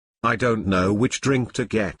I don't know which drink to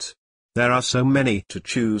get. There are so many to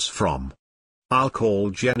choose from. I'll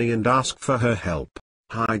call Jenny and ask for her help.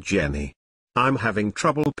 Hi Jenny. I'm having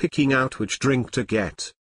trouble picking out which drink to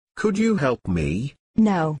get. Could you help me?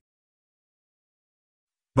 No.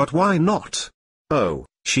 But why not? Oh,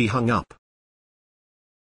 she hung up.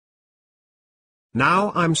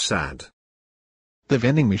 Now I'm sad. The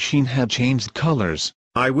vending machine had changed colors.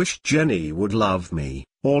 I wish Jenny would love me.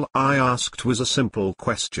 All I asked was a simple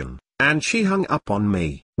question, and she hung up on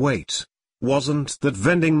me. Wait, wasn't that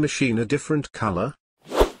vending machine a different color?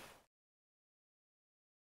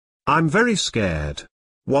 I'm very scared.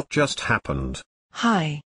 What just happened?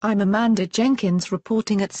 Hi, I'm Amanda Jenkins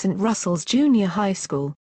reporting at St. Russell's Junior High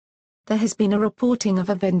School. There has been a reporting of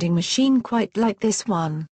a vending machine quite like this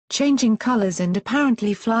one, changing colors and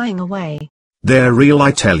apparently flying away. They're real,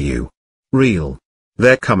 I tell you. Real.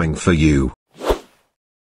 They're coming for you.